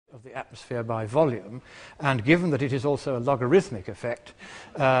of the atmosphere by volume, and given that it is also a logarithmic effect,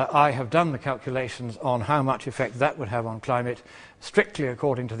 I have done the calculations on how much effect that would have on climate, strictly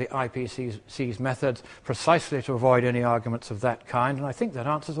according to the IPCC's methods, precisely to avoid any arguments of that kind, and I think that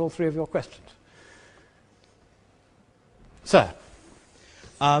answers all three of your questions. Sir.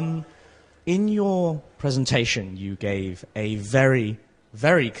 In your presentation, you gave a very,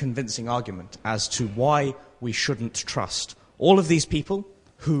 very convincing argument as to why we shouldn't trust all of these people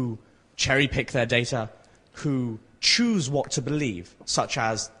who cherry-pick their data, who choose what to believe, such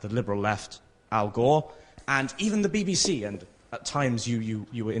as the liberal left, Al Gore, and even the BBC, and at times you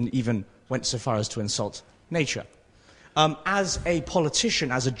even went so far as to insult Nature. As a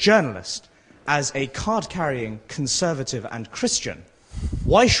politician, as a journalist, as a card-carrying conservative and Christian,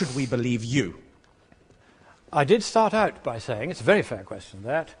 why should we believe you? I did start out by saying, it's a very fair question,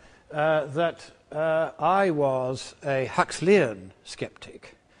 that I was a Huxleyan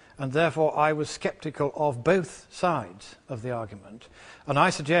sceptic, and therefore I was sceptical of both sides of the argument. And I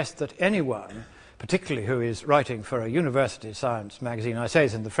suggest that anyone, particularly who is writing for a university science magazine, I say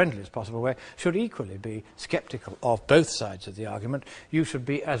this in the friendliest possible way, should equally be sceptical of both sides of the argument. You should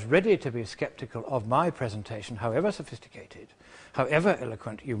be as ready to be sceptical of my presentation, however sophisticated, however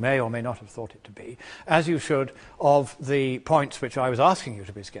eloquent you may or may not have thought it to be, as you should of the points which I was asking you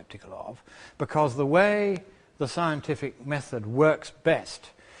to be sceptical of, because the way the scientific method works best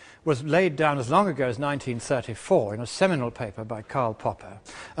was laid down as long ago as 1934 in a seminal paper by Karl Popper.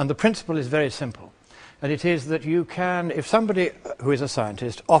 And the principle is very simple. And it is that you can, if somebody who is a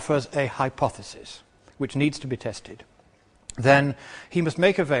scientist offers a hypothesis which needs to be tested, then he must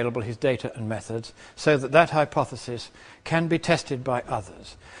make available his data and methods so that that hypothesis can be tested by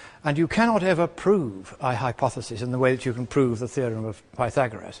others. And you cannot ever prove a hypothesis in the way that you can prove the theorem of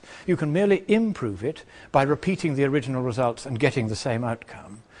Pythagoras. You can merely improve it by repeating the original results and getting the same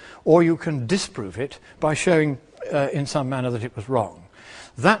outcome. Or you can disprove it by showing in some manner that it was wrong.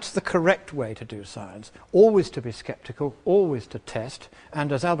 That's the correct way to do science, always to be sceptical, always to test,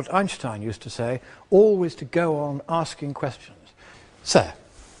 and as Albert Einstein used to say, always to go on asking questions. Sir,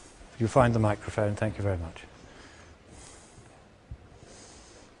 you find the microphone. Thank you very much.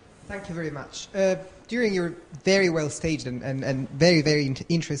 Thank you very much. During your very well staged and very, very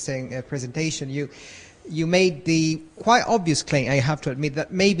interesting presentation, you made the quite obvious claim, I have to admit,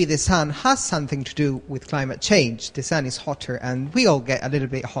 that maybe the sun has something to do with climate change. The sun is hotter and we all get a little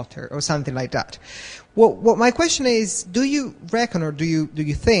bit hotter or something like that. What my question is, do you reckon or do you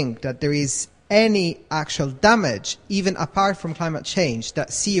think that there is any actual damage, even apart from climate change, that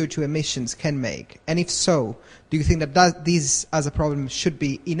CO2 emissions can make? And if so, do you think that this as a problem should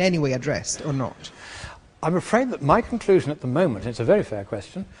be in any way addressed or not? I'm afraid that my conclusion at the moment, it's a very fair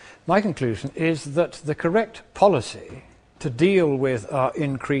question, my conclusion is that the correct policy to deal with our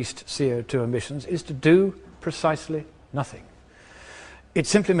increased CO2 emissions is to do precisely nothing. It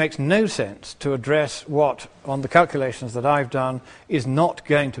simply makes no sense to address what, on the calculations that I've done, is not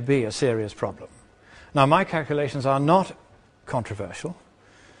going to be a serious problem. Now, my calculations are not controversial.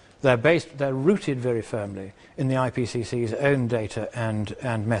 They're rooted very firmly in the IPCC's own data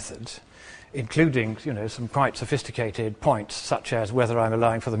and methods, including, some quite sophisticated points, such as whether I'm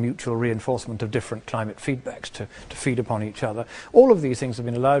allowing for the mutual reinforcement of different climate feedbacks to feed upon each other. All of these things have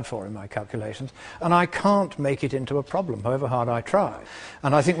been allowed for in my calculations, and I can't make it into a problem, however hard I try.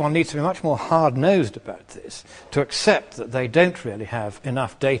 And I think one needs to be much more hard-nosed about this, to accept that they don't really have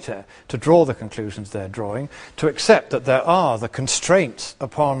enough data to draw the conclusions they're drawing, to accept that there are the constraints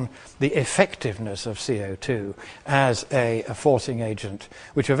upon the effectiveness of CO2 as a forcing agent,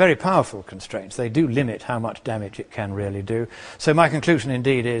 which are very powerful constraints. They do limit how much damage it can really do. So my conclusion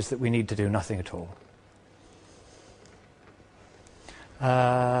indeed is that we need to do nothing at all.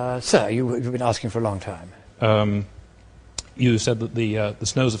 Sir, you've been asking for a long time. You said that the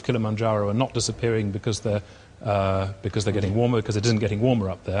snows of Kilimanjaro are not disappearing because they're getting warmer, because it isn't getting warmer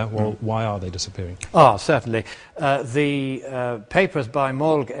up there. Well, why are they disappearing? Certainly. The papers by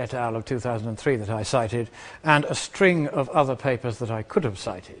Molg et al. Of 2003 that I cited, and a string of other papers that I could have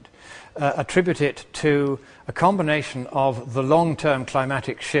cited, attribute it to a combination of the long-term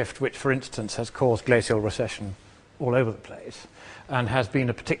climatic shift, which, for instance, has caused glacial recession all over the place, and has been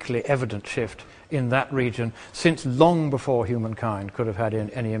a particularly evident shift in that region since long before humankind could have had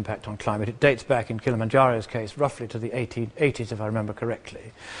any impact on climate. It dates back, in Kilimanjaro's case, roughly to the 1880s, if I remember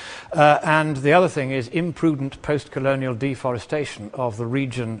correctly. And the other thing is imprudent post-colonial deforestation of the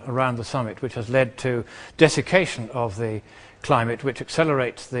region around the summit, which has led to desiccation of the climate, which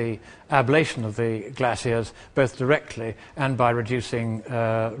accelerates the ablation of the glaciers both directly and by reducing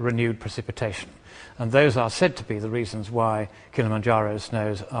renewed precipitation. And those are said to be the reasons why Kilimanjaro's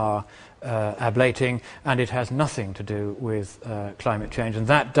snows are ablating, and it has nothing to do with climate change. And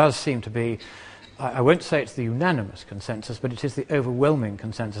that does seem to be, I won't say it's the unanimous consensus, but it is the overwhelming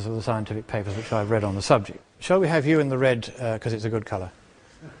consensus of the scientific papers which I've read on the subject. Shall we have you in the red, because it's a good colour?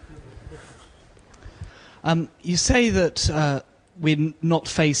 You say that we're not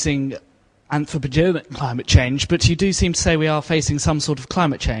facing anthropogenic climate change, but you do seem to say we are facing some sort of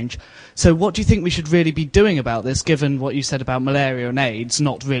climate change. So what do you think we should really be doing about this, given what you said about malaria and AIDS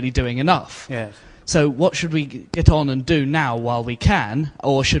not really doing enough? Yes. So what should we get on and do now while we can,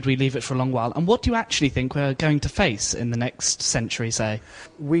 or should we leave it for a long while? And what do you actually think we're going to face in the next century, say?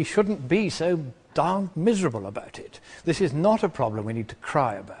 We shouldn't be so darn miserable about it. This is not a problem we need to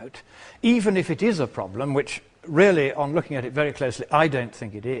cry about, even if it is a problem, which really, on looking at it very closely, I don't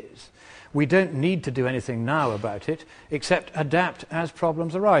think it is. We don't need to do anything now about it, except adapt as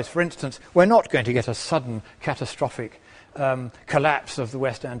problems arise. For instance, we're not going to get a sudden catastrophic collapse of the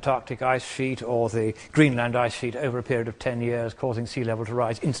West Antarctic ice sheet or the Greenland ice sheet over a period of 10 years, causing sea level to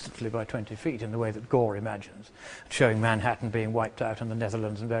rise instantly by 20 feet in the way that Gore imagines, showing Manhattan being wiped out and the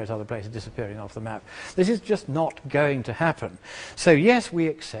Netherlands and various other places disappearing off the map. This is just not going to happen. So yes, we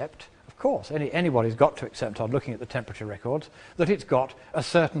accept, of course, anybody's got to accept on looking at the temperature records, that it's got a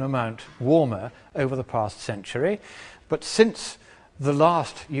certain amount warmer over the past century. But since the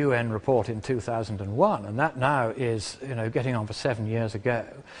last UN report in 2001, and that now is getting on for 7 years ago,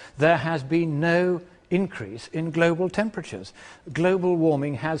 there has been no increase in global temperatures. Global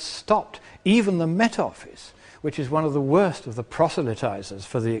warming has stopped. Even the Met Office, which is one of the worst of the proselytizers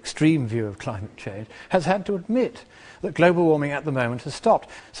for the extreme view of climate change, has had to admit that global warming at the moment has stopped.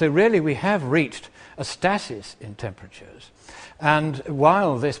 So really we have reached a stasis in temperatures. And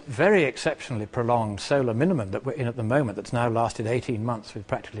while this very exceptionally prolonged solar minimum that we're in at the moment, that's now lasted 18 months with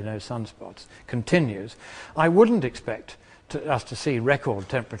practically no sunspots, continues, I wouldn't expect us to see record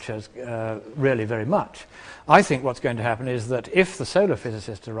temperatures really very much. I think what's going to happen is that if the solar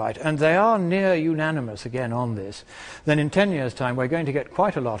physicists are right, and they are near unanimous again on this, then in 10 years' time we're going to get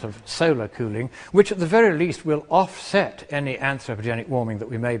quite a lot of solar cooling, which at the very least will offset any anthropogenic warming that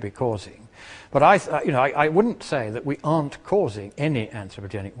we may be causing. But I wouldn't say that we aren't causing any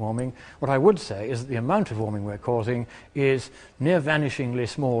anthropogenic warming. What I would say is that the amount of warming we're causing is near vanishingly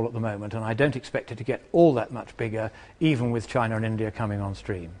small at the moment, and I don't expect it to get all that much bigger, even with China and India coming on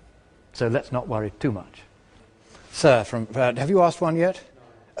stream. So let's not worry too much. Sir, have you asked one yet?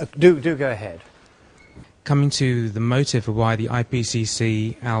 Do go ahead. Coming to the motive of why the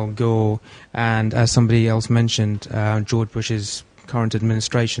IPCC, Al Gore, and as somebody else mentioned, George Bush's current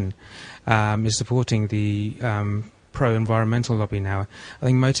administration is supporting the pro-environmental lobby now. I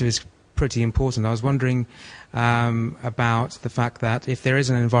think motive is pretty important. I was wondering about the fact that if there is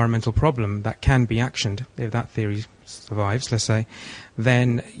an environmental problem that can be actioned, if that theory survives, let's say,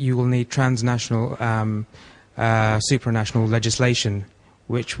 then you will need transnational, supranational legislation,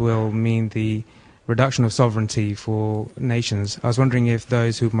 which will mean the reduction of sovereignty for nations. I was wondering if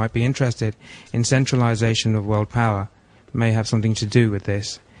those who might be interested in centralization of world power may have something to do with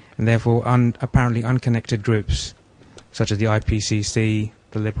this, and therefore apparently unconnected groups such as the IPCC,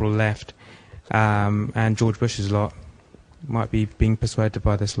 the liberal left, and George Bush's lot might be being persuaded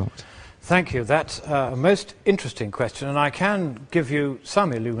by this lot. Thank you. That's a most interesting question, and I can give you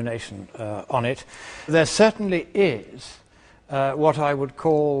some illumination on it. There certainly is what I would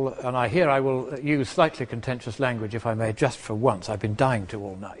call, and I will use slightly contentious language if I may, just for once, I've been dying to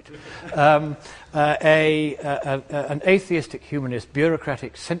all night, an atheistic, humanist,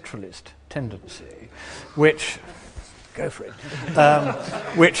 bureaucratic, centralist tendency, which, go for it,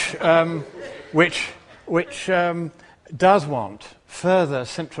 which does want further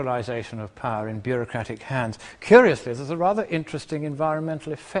centralization of power in bureaucratic hands. Curiously, there's a rather interesting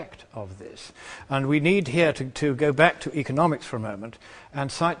environmental effect of this. And we need here to go back to economics for a moment and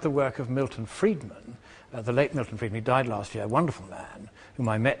cite the work of Milton Friedman, the late Milton Friedman. He died last year, a wonderful man, whom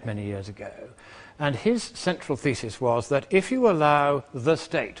I met many years ago. And his central thesis was that if you allow the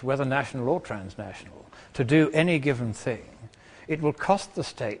state, whether national or transnational, to do any given thing, it will cost the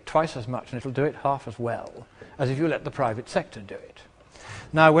state twice as much and it'll do it half as well as if you let the private sector do it.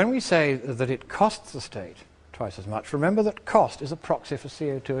 Now, when we say that it costs the state twice as much, remember that cost is a proxy for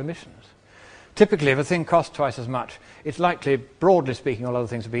CO2 emissions. Typically, if a thing costs twice as much, it's likely, broadly speaking, all other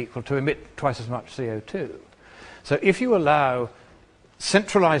things to be equal, to emit twice as much CO2. So if you allow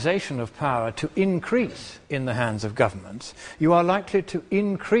centralization of power to increase in the hands of governments, you are likely to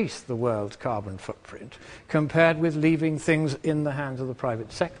increase the world's carbon footprint compared with leaving things in the hands of the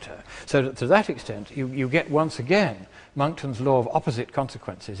private sector. So that to that extent, you get once again Monckton's law of opposite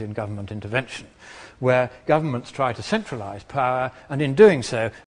consequences in government intervention, where governments try to centralize power and in doing so